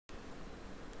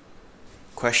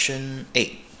Question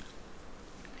 8.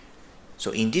 So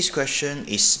in this question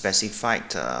is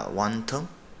specified one term,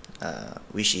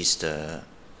 which is the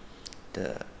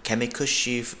chemical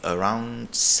shift around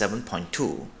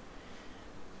 7.2,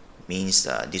 means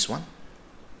this one,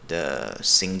 the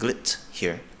singlet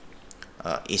here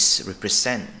is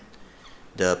represent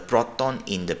the proton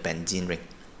in the benzene ring.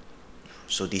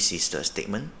 So this is the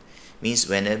statement, means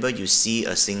whenever you see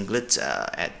a singlet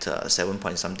at 7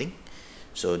 point something,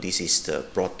 so this is the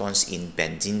protons in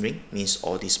benzene ring, means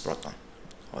all this proton,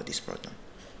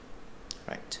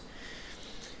 right?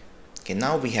 Okay,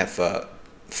 now we have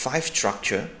 5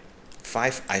 structure,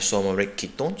 5 isomeric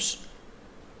ketones,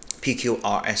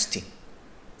 PQRST.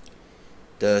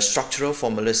 The structural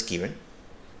formula is given,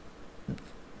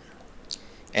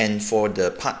 and for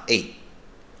the part A,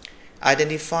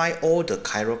 identify all the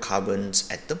chirocarbons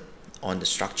atom on the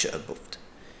structure above.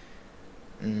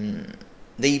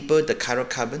 Label the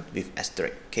chirocarbon with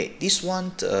asterisk. Okay, this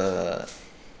one,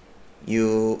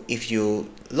 if you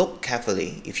look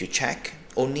carefully, if you check,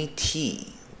 only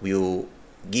T will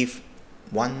give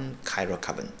one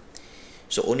chirocarbon.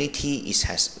 So only T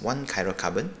has one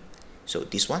chirocarbon. So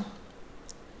this one,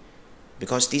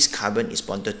 because this carbon is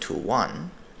bonded to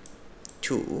 1,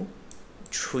 2,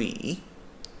 3,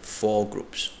 4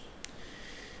 groups.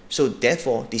 So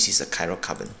therefore, this is a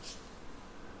chirocarbon.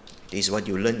 This is what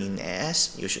you learn in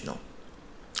AS, you should know.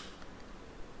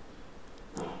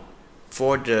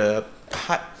 For the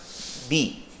part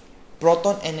B,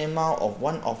 proton NMR of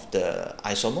one of the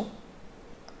isomer,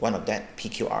 one of that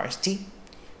PQRST,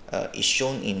 is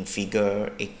shown in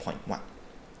figure 8.1.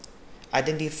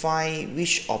 Identify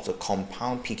which of the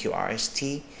compound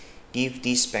PQRST give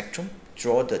this spectrum.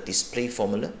 Draw the display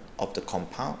formula of the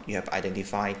compound you have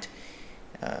identified,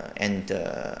 and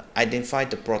identify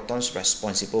the protons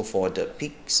responsible for the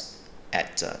peaks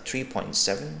at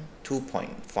 3.7,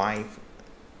 2.5,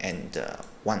 and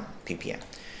 1 ppm.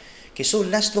 Okay, so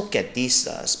let's look at this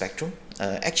spectrum.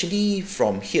 Actually,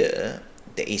 from here,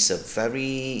 there is a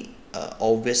very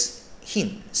obvious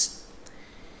hint.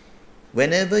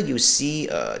 Whenever you see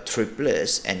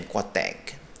triplets and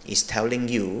quartet, it's telling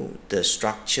you the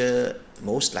structure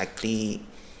most likely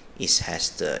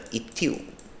has the ethyl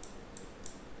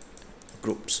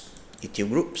groups,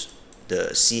 the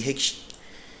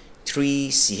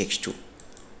CH3CH2,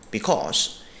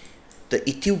 because the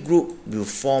ethyl group will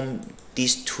form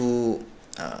these two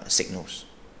signals,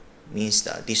 means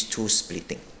these two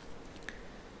splitting.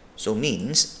 So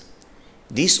means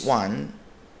this one,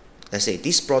 let's say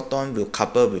this proton will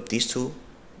couple with these two,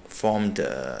 form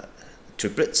the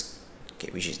triplets,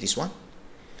 okay, which is this one,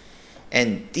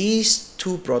 and these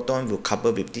two protons will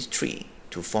couple with these 3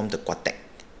 to form the quartet.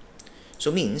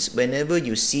 So means whenever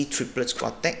you see triplets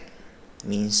quartet,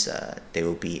 means there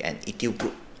will be an ethyl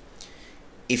group.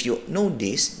 If you know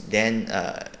this, then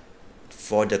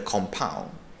for the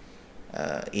compound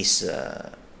is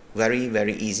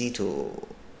very easy to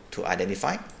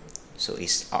identify. So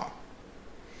it's R,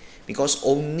 because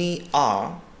only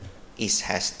R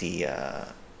has the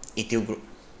ethyl group.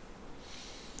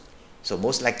 So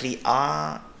most likely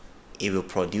R, it will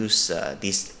produce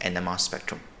this NMR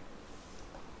spectrum,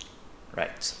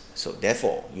 right? So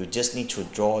therefore, you just need to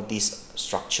draw this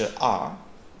structure R,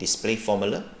 display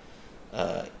formula,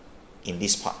 in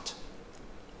this part.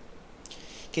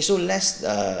 Okay, so let's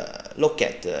look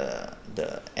at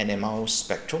the NMR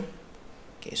spectrum.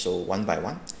 Okay, so one by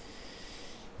one.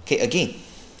 Okay, again,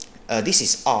 this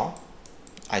is R,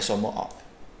 isomer R.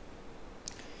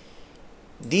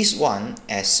 This one,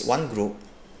 as one group,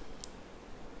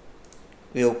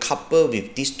 will couple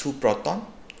with these two protons,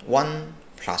 1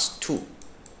 plus 2.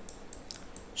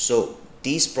 So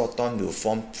these protons will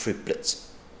form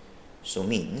triplets. So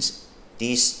means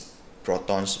these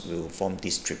protons will form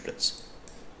these triplets.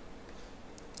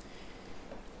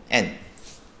 And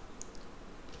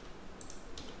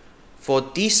for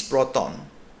this proton,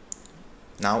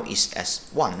 now is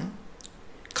as 1,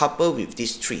 coupled with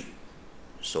these 3.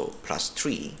 So plus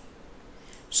 3,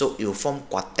 so it will form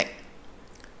quartet.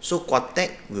 So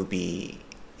quartet will be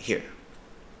here,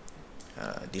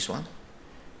 this one,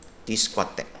 this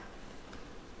quartet.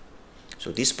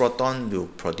 So this proton will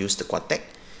produce the quartet,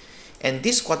 and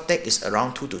this quartet is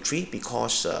around 2 to 3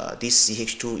 because this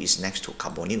CH2 is next to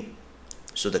carbonyl,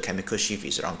 so the chemical shift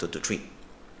is around 2 to 3.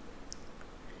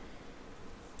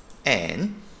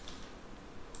 And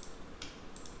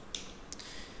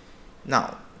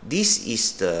now this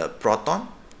is the proton,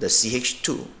 the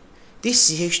CH2. This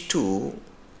CH2,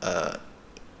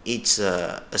 it's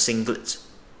a singlet.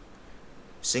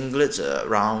 Singlets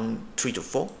around 3 to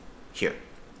 4 here,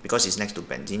 because it's next to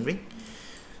benzene ring.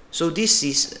 So this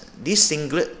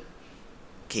singlet,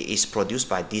 okay, is produced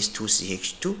by these two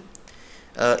CH2.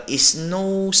 Is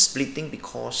no splitting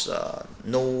because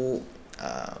no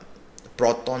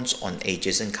protons on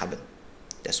adjacent carbon.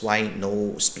 That's why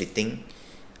no splitting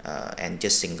and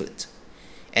just singlet.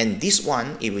 And this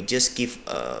one, it will just give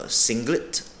a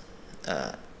singlet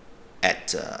at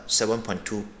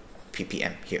 7.2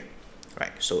 ppm here,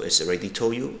 right? So it's already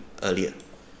told you earlier,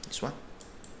 this one,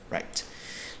 right?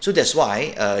 So that's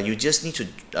why you just need to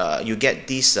you get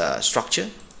this structure,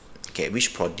 okay,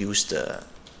 which produce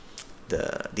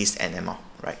this NMR,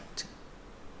 right?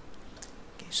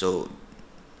 Okay, so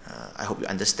I hope you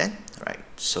understand, right?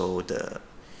 So the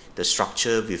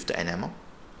structure with the NMR.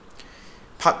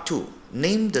 Part 2,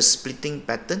 name the splitting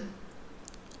pattern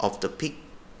of the peak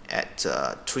at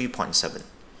 3.7.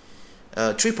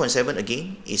 3.7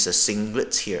 again is a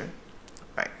singlet here,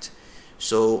 right?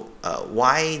 So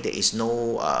why there is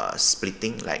no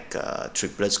splitting like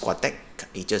triplets, quartet,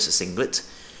 it's just a singlet?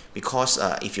 Because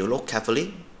if you look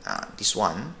carefully, this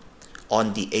one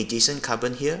on the adjacent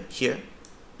carbon here,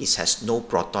 it has no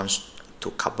protons to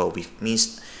couple with,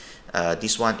 means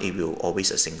this one it will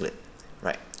always a singlet,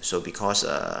 right? So because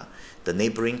the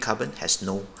neighboring carbon has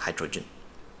no hydrogen,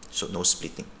 so no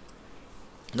splitting,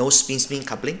 no spin-spin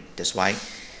coupling, that's why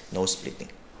no splitting.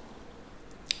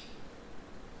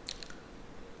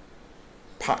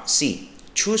 Part C,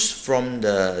 choose from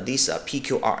this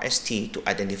PQRST to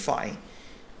identify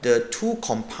the two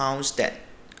compounds that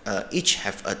each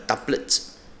have a doublet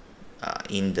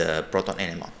in the proton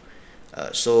NMR.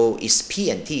 So it's P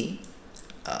and T.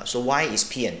 So why is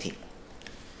P and T?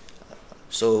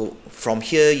 So from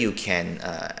here you can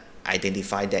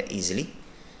identify that easily.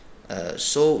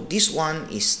 So this one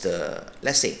is the,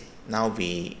 let's say now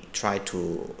we try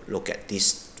to look at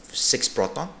this 6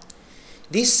 proton.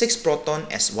 This 6 proton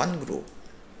as one group,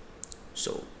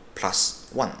 so plus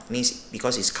 1 means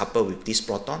because it's coupled with this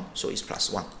proton, so it's plus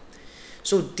 1.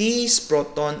 So this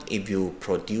proton, if you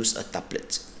produce a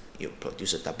doublet, you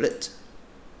produce a doublet.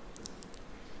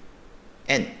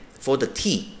 And for the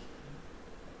T,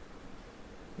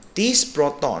 this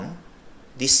proton,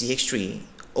 this CH3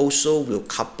 also will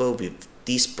couple with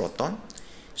this proton,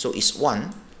 so it's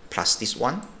 1 plus this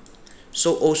one.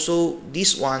 So also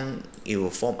this one, it will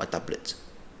form a doublet.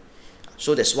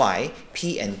 So that's why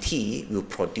P and T will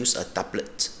produce a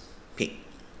doublet peak,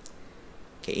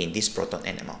 okay, in this proton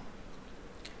NMR.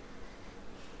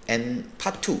 And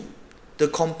part 2, the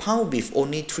compound with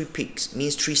only 3 peaks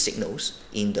means 3 signals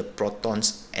in the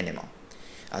protons NMR.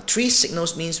 3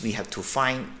 signals means we have to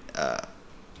find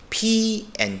P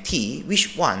and T,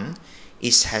 which one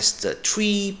has the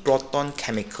 3 proton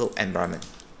chemical environment.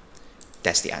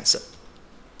 That's the answer.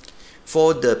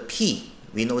 For the P,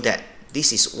 we know that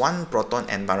this is 1 proton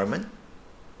environment,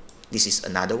 this is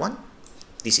another one,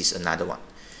 this is another one.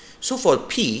 So for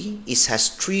P, it has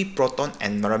 3 proton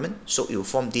environment, so it will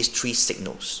form these 3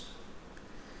 signals.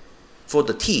 For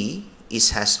the T, it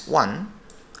has 1,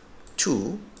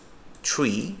 2,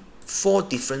 3, 4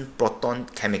 different proton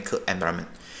chemical environment.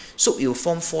 So it will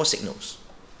form 4 signals.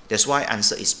 That's why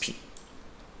answer is P.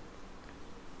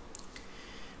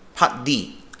 Part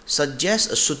D,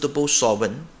 suggest a suitable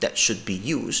solvent that should be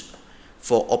used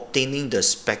for obtaining the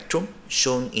spectrum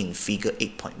shown in figure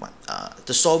 8.1.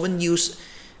 The solvent used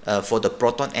for the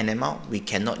proton NMR, we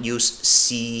cannot use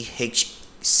CHCl3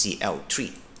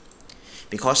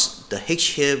 because the H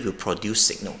here will produce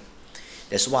signal.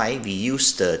 That's why we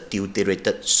use the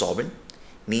deuterated solvent,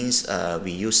 means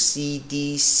we use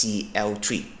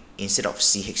CdCl3 instead of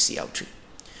CHCl3.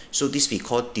 So this we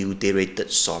call deuterated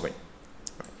solvent.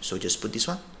 So just put this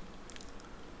one.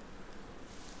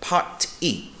 Part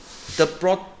E, the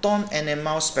proton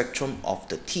NMR spectrum of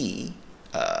the T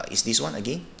is this one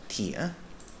again, T.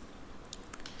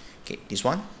 Okay, this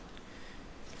one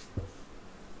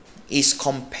is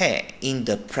compared in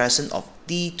the presence of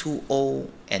D2O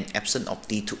and absence of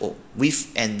D2O. With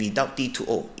and without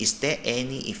D2O, is there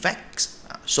any effects?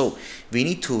 So we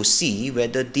need to see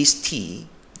whether this T,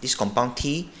 this compound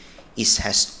T,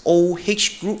 has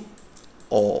OH group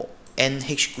or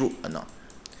NH group or not.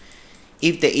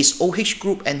 If there is OH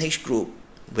group, NH group,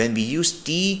 when we use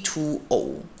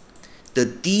D2O, the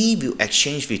D will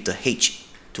exchange with the H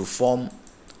to form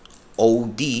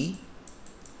OD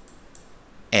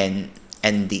and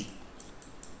ND.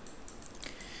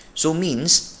 So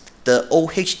means the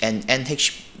OH and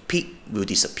NH peak will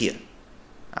disappear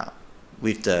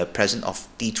with the presence of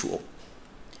D2O.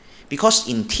 Because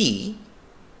in T,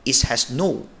 it has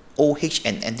no OH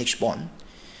and NH bond,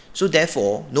 so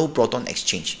therefore no proton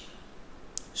exchange.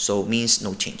 So means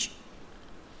no change.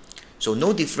 So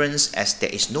no difference as there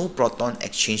is no proton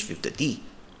exchange with the D.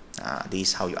 This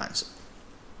is how you answer.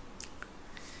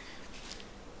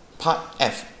 Part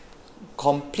F.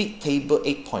 Complete table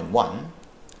 8.1.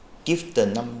 Give the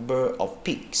number of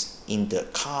peaks in the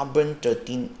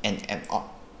carbon-13 NMR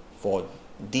for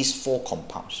these 4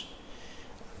 compounds.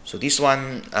 So this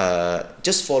one,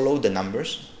 just follow the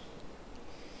numbers.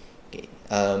 Okay.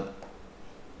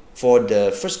 For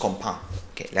the first compound,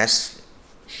 okay, let's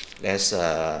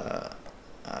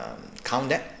count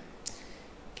that.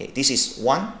 Okay, this is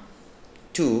 1,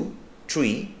 2,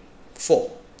 3,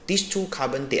 4. These 2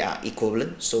 carbon, they are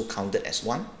equivalent, so counted as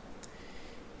 1.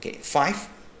 Okay, 5.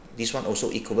 This one also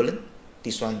equivalent.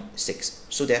 This one 6.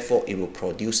 So therefore, it will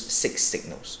produce 6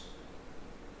 signals.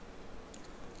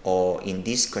 Or in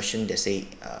this question, they say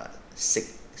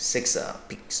 6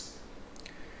 peaks.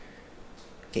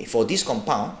 Okay, for this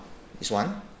compound, this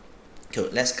one, so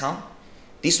let's count.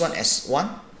 This one as 1.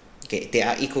 Okay, they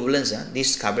are equivalents.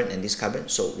 This carbon and this carbon.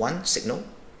 So 1 signal,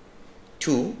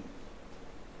 2,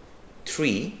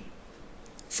 3,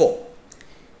 4.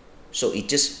 So it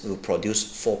just will produce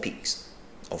 4 peaks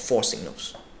or 4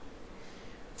 signals.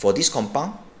 For this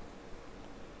compound,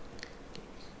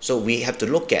 so we have to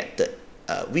look at the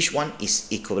which one is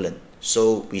equivalent.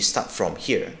 So we start from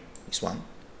here. This one,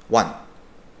 1.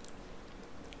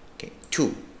 Okay,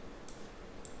 2.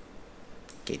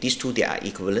 Okay, these 2, they are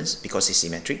equivalents because it's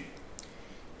symmetric.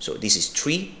 So this is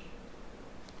 3,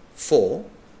 4,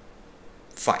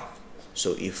 5.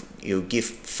 So if you give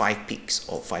 5 peaks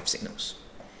or 5 signals.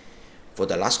 For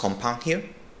the last compound here,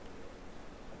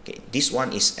 okay, this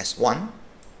one is as 1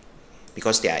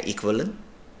 because they are equivalent.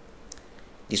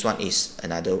 This one is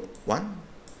another 1,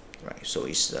 right? So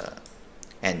it's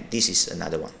and this is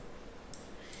another one.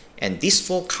 And these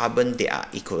 4 carbon, they are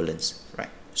equivalents, right?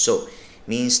 So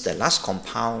means the last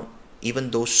compound,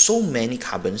 even though so many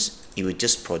carbons, it will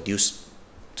just produce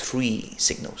 3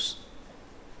 signals.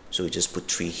 So we just put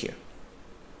 3 here.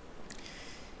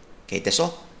 Okay, that's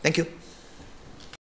all. Thank you.